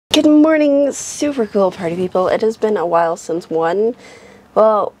Good morning, super cool party people. It has been a while since one,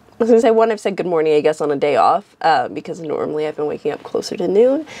 well, I was gonna say one, I've said good morning, I guess, on a day off, because normally I've been waking up closer to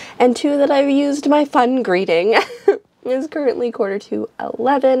noon, and two, that I've used my fun greeting. It is currently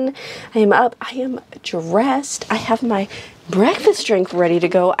 11:15. I am up, I am dressed, I have my breakfast drink ready to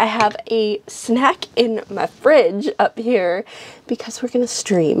go. I have a snack in my fridge up here because we're gonna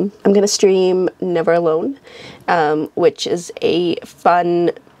stream. I'm gonna stream Never Alone, which is a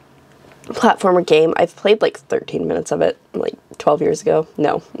fun platformer game. I've played like 13 minutes of it like 12 years ago.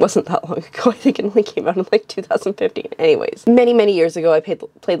 No, it wasn't that long ago. I think it only came out in like 2015. Anyways, many years ago I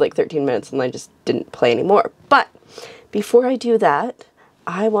played like 13 minutes and I just didn't play anymore. But before I do that,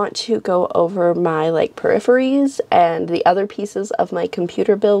 I want to go over my like peripheries and the other pieces of my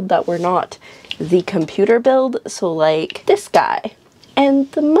computer build that were not the computer build. So like this guy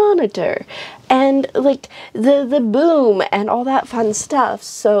and the monitor and like the boom and all that fun stuff.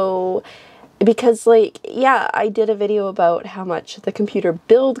 So because like, yeah, I did a video about how much the computer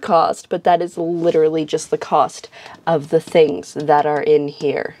build cost, but that is literally just the cost of the things that are in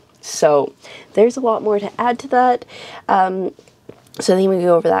here. So there's a lot more to add to that. So I think we can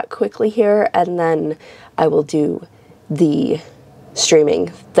go over that quickly here, and then I will do the streaming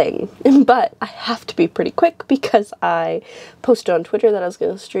thing. But I have to be pretty quick because I posted on Twitter that I was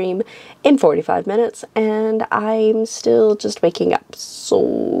going to stream in 45 minutes, and I'm still just waking up. So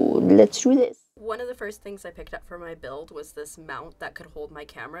let's do this. One of the first things I picked up for my build was this mount that could hold my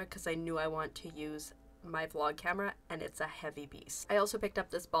camera because I knew I want to use my vlog camera, and it's a heavy beast. I also picked up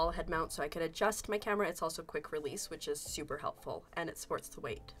this ball head mount so I could adjust my camera. It's also quick release, which is super helpful, and it supports the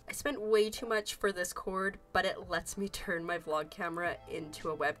weight. I spent way too much for this cord, but it lets me turn my vlog camera into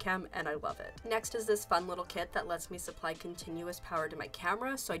a webcam, and I love it. Next is this fun little kit that lets me supply continuous power to my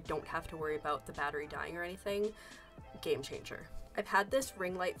camera so I don't have to worry about the battery dying or anything. Game changer. I've had this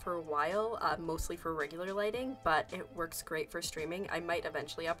ring light for a while, mostly for regular lighting, but it works great for streaming. I might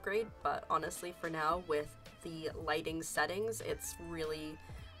eventually upgrade, but honestly for now, with the lighting settings, it's really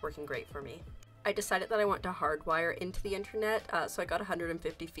working great for me. I decided that I want to hardwire into the internet, so I got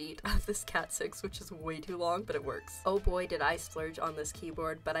 150 feet of this Cat 6, which is way too long, but it works. Oh boy, did I splurge on this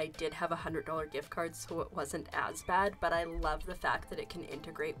keyboard, but I did have a $100 gift card, so it wasn't as bad, but I love the fact that it can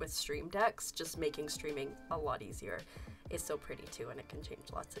integrate with Stream Decks, just making streaming a lot easier. It's so pretty too, and it can change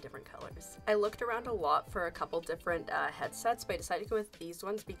lots of different colors. I looked around a lot for a couple different headsets, but I decided to go with these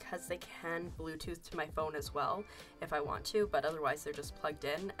ones because they can Bluetooth to my phone as well if I want to, but otherwise they're just plugged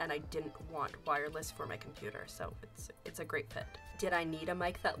in, and I didn't want wireless for my computer, so it's a great fit. Did I need a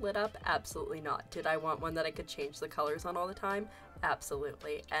mic that lit up? Absolutely not. Did I want one that I could change the colors on all the time?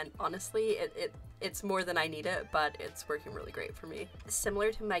 Absolutely. And honestly, it's more than I need it, but it's working really great for me.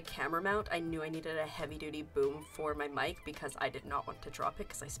 Similar to my camera mount, I knew I needed a heavy-duty boom for my mic because I did not want to drop it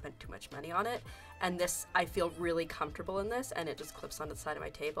because I spent too much money on it. And this, I feel really comfortable in this, and it just clips onto the side of my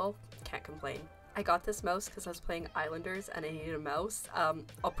table. Can't complain. I got this mouse because I was playing Islanders and I needed a mouse.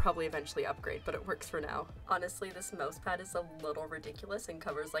 I'll probably eventually upgrade, but it works for now. Honestly, this mouse pad is a little ridiculous and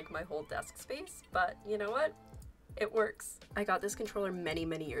covers like my whole desk space, but you know what? It works. I got this controller many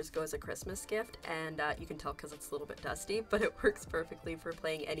years ago as a Christmas gift, and you can tell because it's a little bit dusty, but it works perfectly for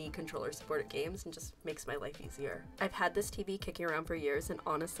playing any controller supported games and just makes my life easier. I've had this TV kicking around for years, and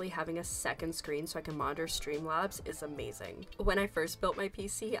honestly having a second screen so I can monitor Streamlabs is amazing. When I first built my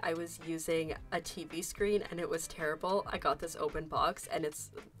PC, I was using a TV screen and it was terrible. I got this open box and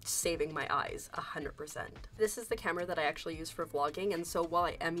it's saving my eyes 100%. This is the camera that I actually use for vlogging, and so while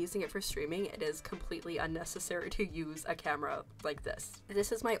I am using it for streaming, it is completely unnecessary to use a camera like this.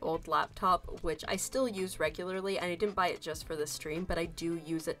 This is my old laptop, which I still use regularly, and I didn't buy it just for this stream, but I do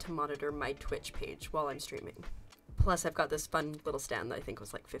use it to monitor my Twitch page while I'm streaming. Plus I've got this fun little stand that I think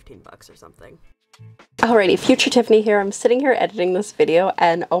was like 15 bucks or something. Alrighty, future Tiffany here. I'm sitting here editing this video,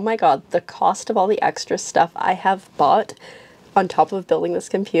 and oh my god, the cost of all the extra stuff I have bought on top of building this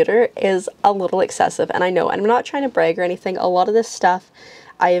computer is a little excessive, and I know, and I'm not trying to brag or anything. A lot of this stuff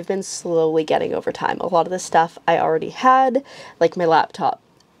I have been slowly getting over time. A lot of this stuff I already had, like my laptop,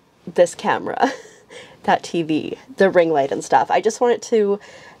 this camera, that TV, the ring light and stuff. I just wanted to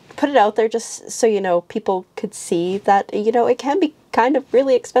put it out there just so, you know, people could see that, you know, it can be kind of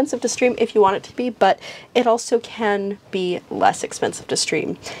really expensive to stream if you want it to be, but it also can be less expensive to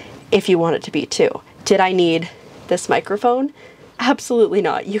stream if you want it to be too. Did I need this microphone? Absolutely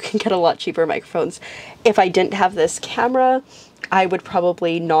not. You can get a lot cheaper microphones. If I didn't have this camera, I would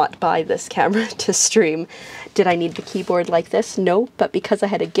probably not buy this camera to stream. Did I need the keyboard like this? No, but because I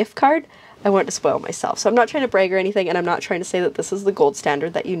had a gift card, I wanted to spoil myself. So I'm not trying to brag or anything, and I'm not trying to say that this is the gold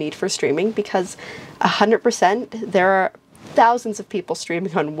standard that you need for streaming, because 100% there are thousands of people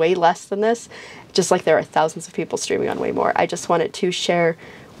streaming on way less than this, just like there are thousands of people streaming on way more. I just wanted to share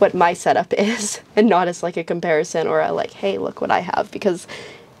what my setup is and not as like a comparison or a like, hey, look what I have, because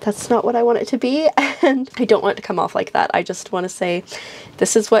that's not what I want it to be, and I don't want it to come off like that. I just want to say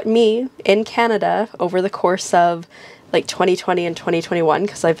this is what me in Canada over the course of like 2020 and 2021,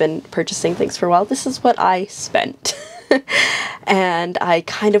 because I've been purchasing things for a while, this is what I spent. And I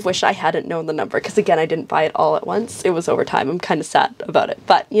kind of wish I hadn't known the number, because again, I didn't buy it all at once. It was over time. I'm kind of sad about it,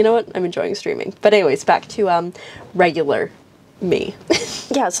 but you know what? I'm enjoying streaming. But anyways, back to regular me.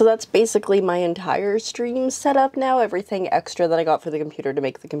 Yeah, so that's basically my entire stream setup now. Everything extra that I got for the computer to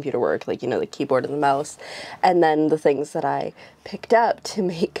make the computer work, like, you know, the keyboard and the mouse, and then the things that I picked up to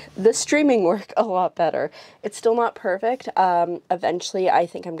make the streaming work a lot better. It's still not perfect. Eventually, I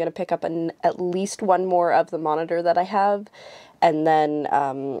think I'm going to pick up at least one more of the monitor that I have, and then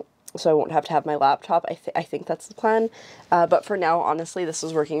so I won't have to have my laptop. I think that's the plan. But for now, honestly, this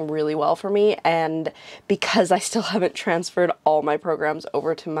is working really well for me. And because I still haven't transferred all my programs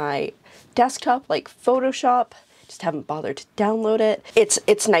over to my desktop, like Photoshop, just haven't bothered to download it.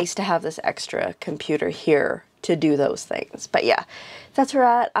 It's nice to have this extra computer here to do those things. But yeah, that's where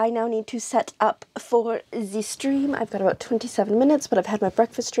we're at. I now need to set up for the stream. I've got about 27 minutes, but I've had my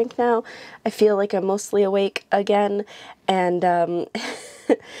breakfast drink now. I feel like I'm mostly awake again, and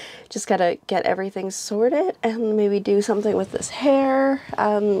just gotta get everything sorted and maybe do something with this hair.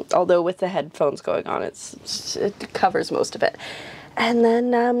 Although with the headphones going on, it covers most of it. And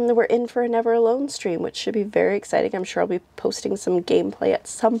then we're in for a Never Alone stream, which should be very exciting. I'm sure I'll be posting some gameplay at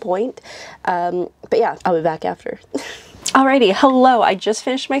some point. But yeah, I'll be back after. Alrighty, hello. I just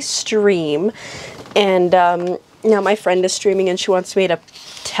finished my stream, and now my friend is streaming and she wants me to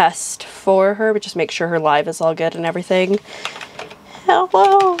test for her, but just make sure her live is all good and everything.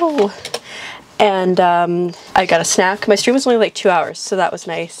 Hello! And I got a snack. My stream was only like 2 hours, so that was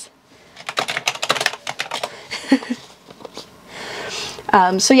nice.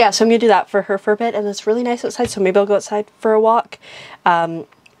 So yeah, so I'm gonna do that for her for a bit, and it's really nice outside, so maybe I'll go outside for a walk,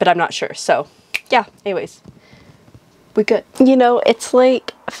 but I'm not sure. So yeah, anyways, we good. You know, it's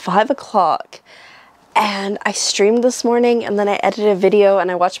like 5 o'clock, and I streamed this morning, and then I edited a video,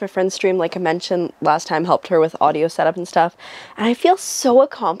 and I watched my friend stream, like I mentioned last time, helped her with audio setup and stuff, and I feel so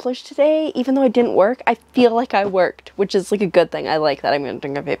accomplished today. Even though I didn't work, I feel like I worked, which is like a good thing. I like that. I'm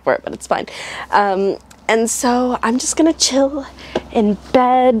gonna pay for it, but it's fine. And so I'm just gonna chill in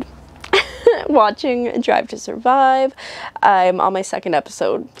bed watching Drive to Survive. I'm on my second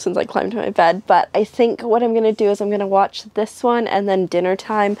episode since I climbed to my bed, but I think what I'm gonna do is I'm gonna watch this one and then dinner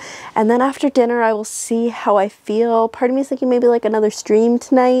time, and then after dinner I will see how I feel. Part of me is thinking maybe like another stream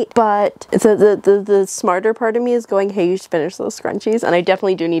tonight, but the smarter part of me is going, hey, you should finish those scrunchies, and I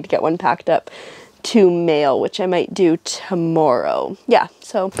definitely do need to get one packed up to mail, which I might do tomorrow. Yeah,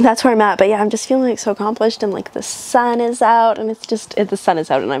 so that's where I'm at. But yeah, I'm just feeling like so accomplished, and like the sun is out, and it's just, the sun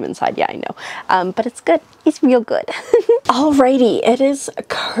is out and I'm inside. Yeah, I know. But it's good. It's real good. Alrighty, it is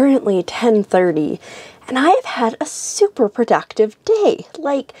currently 10:30 and I have had a super productive day.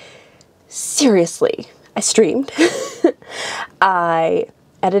 Like, seriously, I streamed. I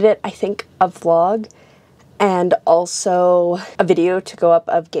edited, I think, a vlog, and also a video to go up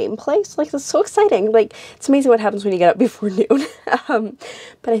of gameplay. So like, that's so exciting. Like, it's amazing what happens when you get up before noon. But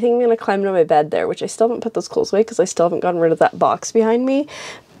I think I'm gonna climb into my bed there, which I still haven't put those clothes away because I still haven't gotten rid of that box behind me.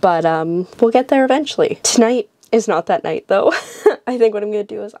 But we'll get there eventually. Tonight is not that night though. I think what I'm gonna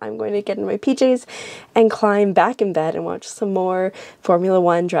do is I'm going to get in my PJs and climb back in bed and watch some more Formula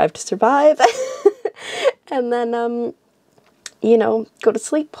 1 Drive to Survive. And then you know, go to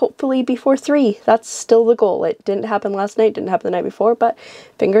sleep, hopefully before 3. That's still the goal. It didn't happen last night, didn't happen the night before, but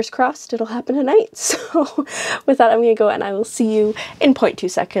fingers crossed it'll happen tonight. So with that, I'm gonna go, and I will see you in 0.2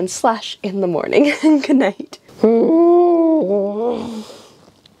 seconds / in the morning. Good night.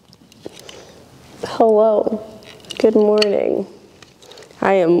 Hello. Good morning.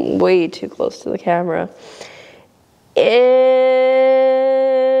 I am way too close to the camera.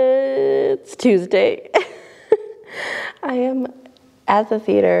 It's Tuesday. I am at the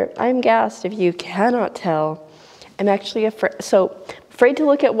theater. I'm gassed if you cannot tell. I'm actually afraid to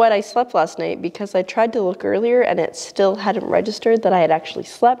look at what I slept last night, because I tried to look earlier and it still hadn't registered that I had actually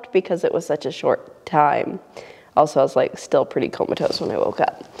slept because it was such a short time. Also, I was like still pretty comatose when I woke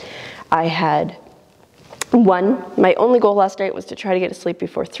up. I had my only goal last night was to try to get to sleep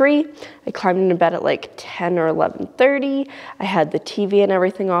before 3. I climbed into bed at like 10 or 11:30. I had the TV and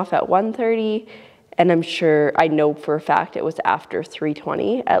everything off at 1:30. And I know for a fact it was after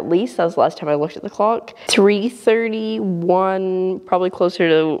 3:20 at least. That was the last time I looked at the clock. 3:31, probably closer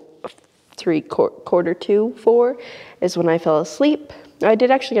to quarter to 4 is when I fell asleep. I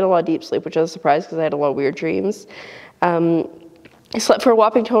did actually get a lot of deep sleep, which I was surprised because I had a lot of weird dreams. I slept for a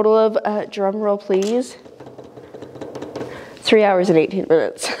whopping total of, drum roll please, 3 hours and 18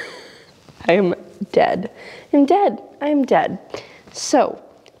 minutes. I am dead. I'm dead. I'm dead. So,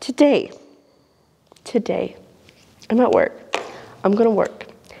 today, I'm at work. I'm gonna work.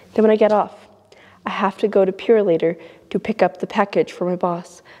 Then when I get off, I have to go to Pure later to pick up the package for my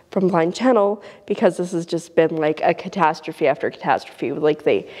boss from Blind Channel, because this has just been like a catastrophe after catastrophe. Like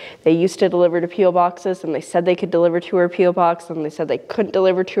they used to deliver to P.O. boxes, and they said they could deliver to her P.O. box, and they said they couldn't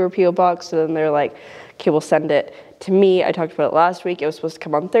deliver to her P.O. box, so then they're like, okay, we'll send it to me. I talked about it last week. It was supposed to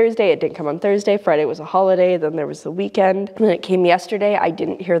come on Thursday. It didn't come on Thursday. Friday was a holiday. Then there was the weekend. And then it came yesterday. I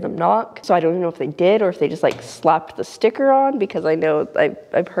didn't hear them knock. So I don't even know if they did or if they just like slapped the sticker on, because I know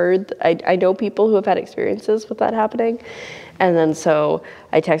I've heard, I know people who have had experiences with that happening. And then so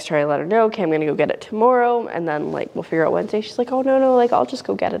I text her, I let her know, okay, I'm going to go get it tomorrow. And then like, we'll figure out Wednesday. She's like, oh, no, like I'll just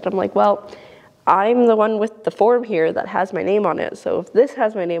go get it. I'm like, well, I'm the one with the form here that has my name on it. So if this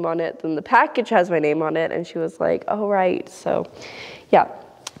has my name on it, then the package has my name on it. And she was like, oh, right. So yeah,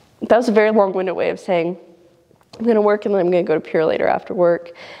 that was a very long-winded way of saying I'm going to work and then I'm going to go to Pure later after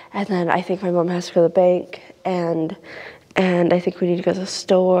work. And then I think my mom has to go to the bank, and I think we need to go to the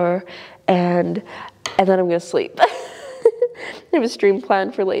store, and then I'm going to sleep. I have a stream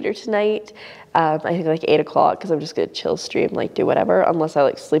planned for later tonight. I think like 8 o'clock, because I'm just gonna chill stream, like do whatever, unless I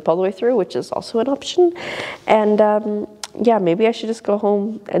like sleep all the way through, which is also an option. And yeah, maybe I should just go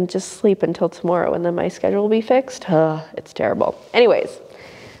home and just sleep until tomorrow, and then my schedule will be fixed. It's terrible. Anyways,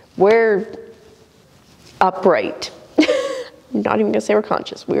 we're upright. I'm not even gonna say we're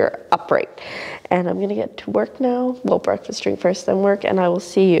conscious. We're upright. And I'm gonna get to work now. Well, breakfast, drink first, then work, and I will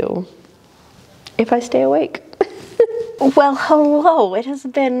see you if I stay awake. Well, hello. It has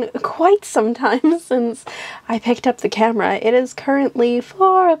been quite some time since I picked up the camera. It is currently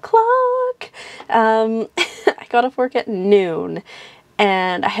 4 o'clock. I got off work at noon,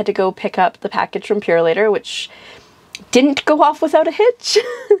 and I had to go pick up the package from Pure later, which didn't go off without a hitch.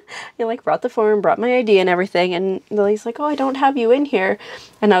 I like brought the form, brought my ID and everything, and Lily's like, oh, I don't have you in here.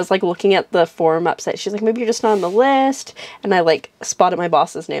 And I was like looking at the form upside. She's like, maybe you're just not on the list. And I like spotted my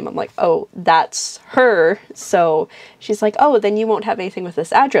boss's name. I'm like, oh, that's her. So she's like, oh, then you won't have anything with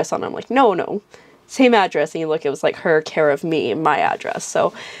this address on. I'm like, no, same address. And you look, it was like her care of me, my address.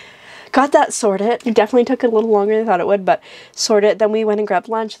 So got that sorted. It definitely took a little longer than I thought it would, but sorted. Then we went and grabbed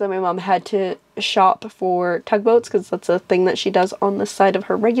lunch. Then my mom had to shop for tugboats, because that's a thing that she does on the side of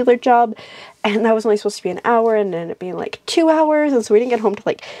her regular job. And that was only supposed to be an hour, and ended up being like 2 hours. And so we didn't get home till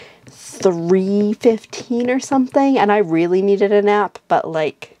like 3:15 or something. And I really needed a nap, but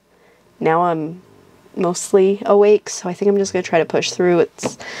like now I'm mostly awake, so I think I'm just gonna try to push through.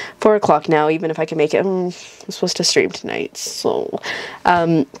 It's 4 o'clock now, even if I can make it. I'm supposed to stream tonight, so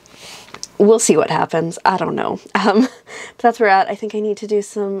we'll see what happens. I don't know. But that's where we're at. I think I need to do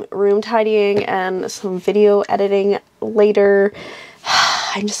some room tidying and some video editing later.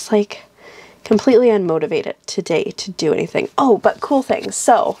 I'm just like completely unmotivated today to do anything. Oh, but cool things.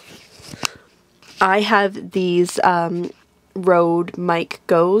 So I have these Rode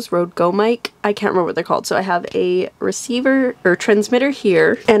Go mic. I can't remember what they're called. So I have a receiver or transmitter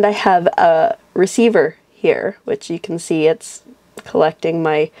here, and I have a receiver here, which you can see it's collecting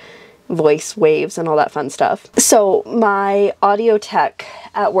my voice waves and all that fun stuff. So my audio tech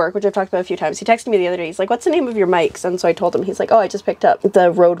at work, which I've talked about a few times, he texted me the other day. He's like, what's the name of your mics? And so I told him. He's like, oh, I just picked up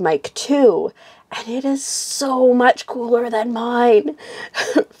the Rode Mic 2. And it is so much cooler than mine.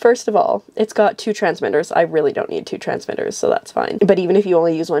 First of all, it's got 2 transmitters. I really don't need 2 transmitters, so that's fine. But even if you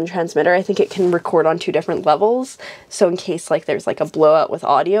only use 1 transmitter, I think it can record on 2 different levels. So in case like there's like a blowout with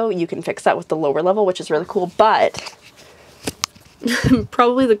audio, you can fix that with the lower level, which is really cool. But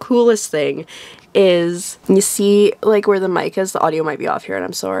probably the coolest thing is, you see like where the mic is, the audio might be off here and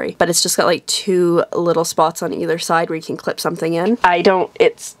I'm sorry, but it's just got like 2 little spots on either side where you can clip something in.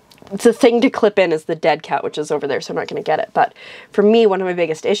 It's the thing to clip in is the dead cat, which is over there, so I'm not going to get it. But for me, one of my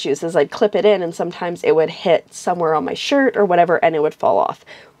biggest issues is I'd clip it in and sometimes it would hit somewhere on my shirt or whatever and it would fall off,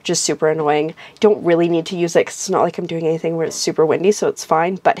 which is super annoying. Don't really need to use it because it's not like I'm doing anything where it's super windy, so it's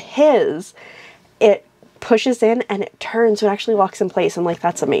fine. But his, it pushes in and it turns, so it actually locks in place, and like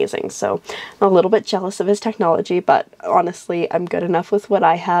that's amazing. So I'm a little bit jealous of his technology, but honestly I'm good enough with what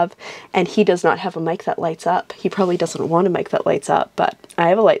I have. And he does not have a mic that lights up. He probably doesn't want a mic that lights up, but I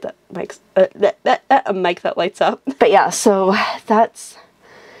have a mic that lights up. But yeah, so that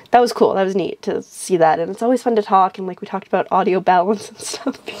was cool. That was neat to see that. And it's always fun to talk, and like we talked about audio balance and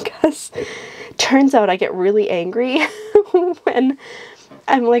stuff, because turns out I get really angry when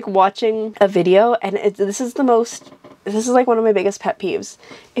I'm like watching a video, and this is like one of my biggest pet peeves.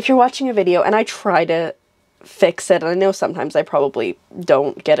 If you're watching a video, and I try to fix it, and I know sometimes I probably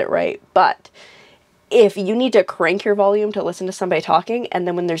don't get it right, but if you need to crank your volume to listen to somebody talking, and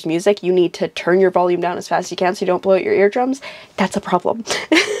then when there's music, you need to turn your volume down as fast as you can so you don't blow out your eardrums, that's a problem.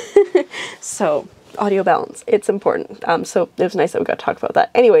 So, audio balance, it's important. So it was nice that we got to talk about that.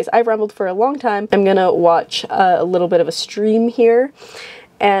 Anyways, I've rambled for a long time. I'm gonna watch a little bit of a stream here,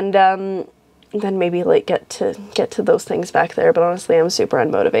 and then maybe like get to those things back there. But honestly, I'm super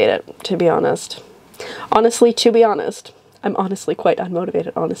unmotivated, to be honest. Honestly, to be honest, I'm honestly quite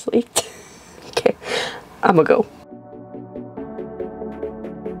unmotivated, honestly. Okay, I'm gonna go.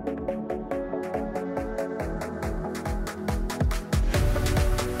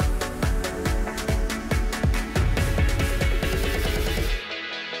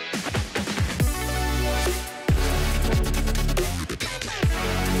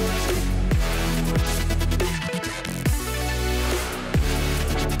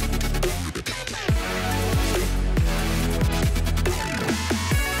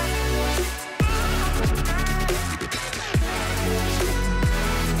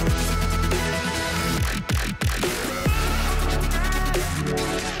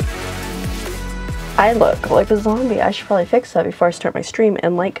 I look like a zombie. I should probably fix that before I start my stream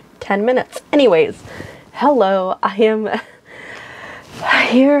in like 10 minutes. Anyways, hello, I am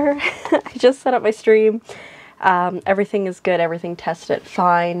here. I just set up my stream. Everything is good, everything tested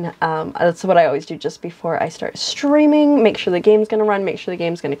fine. That's what I always do just before I start streaming. Make sure the game's gonna run, make sure the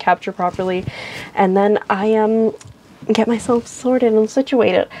game's gonna capture properly, and then I get myself sorted and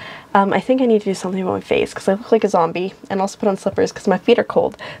situated. I think I need to do something about my face because I look like a zombie, and also put on slippers because my feet are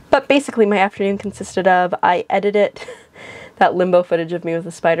cold. But basically my afternoon consisted of, I edited that limbo footage of me with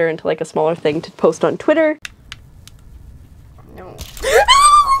the spider into like a smaller thing to post on Twitter. No.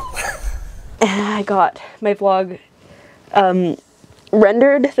 And I got my vlog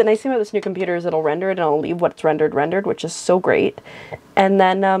rendered. The nice thing about this new computer is it'll render it and I'll leave what's rendered, which is so great. And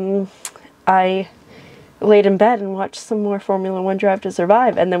then I laid in bed and watched some more Formula 1 Drive to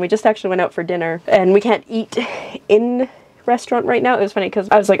Survive, and then we just actually went out for dinner, and we can't eat in restaurant right now. It was funny because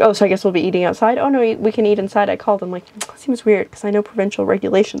I was like, oh, so I guess we'll be eating outside. Oh no, we can eat inside. I called them like, seems weird because I know provincial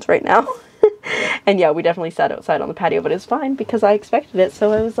regulations right now. And yeah, we definitely sat outside on the patio, but it was fine because I expected it,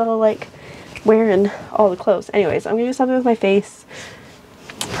 so I was all like wearing all the clothes. Anyways, I'm gonna do something with my face.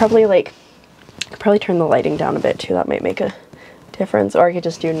 Probably turn the lighting down a bit too. That might make a difference, or I could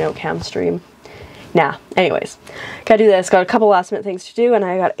just do no cam stream. Nah, anyways, gotta do this. Got a couple last minute things to do, and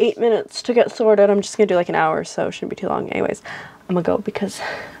I got 8 minutes to get sorted. I'm just gonna do like an hour, so it shouldn't be too long. Anyways, I'm gonna go because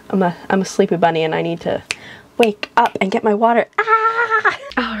I'm a sleepy bunny and I need to wake up and get my water. Ah!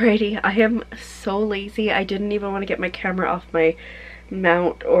 Alrighty, I am so lazy. I didn't even want to get my camera off my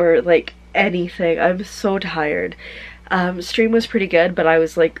mount or like anything. I'm so tired. Stream was pretty good, but I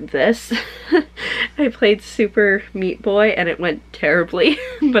was like this. I played Super Meat Boy and it went terribly,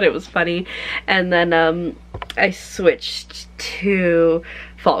 but it was funny. And then I switched to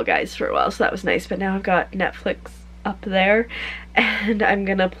Fall Guys for a while, so that was nice. But now I've got Netflix up there, and I'm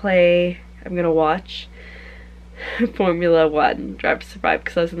gonna watch Formula 1 Drive to Survive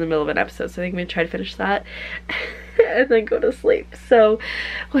because I was in the middle of an episode, so I think I'm gonna try to finish that and then go to sleep. So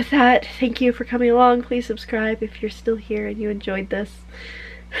with that, thank you for coming along. Please subscribe if you're still here and you enjoyed this.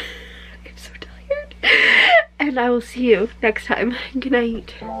 I'm so tired. And I will see you next time. Good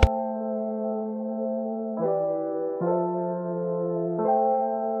night.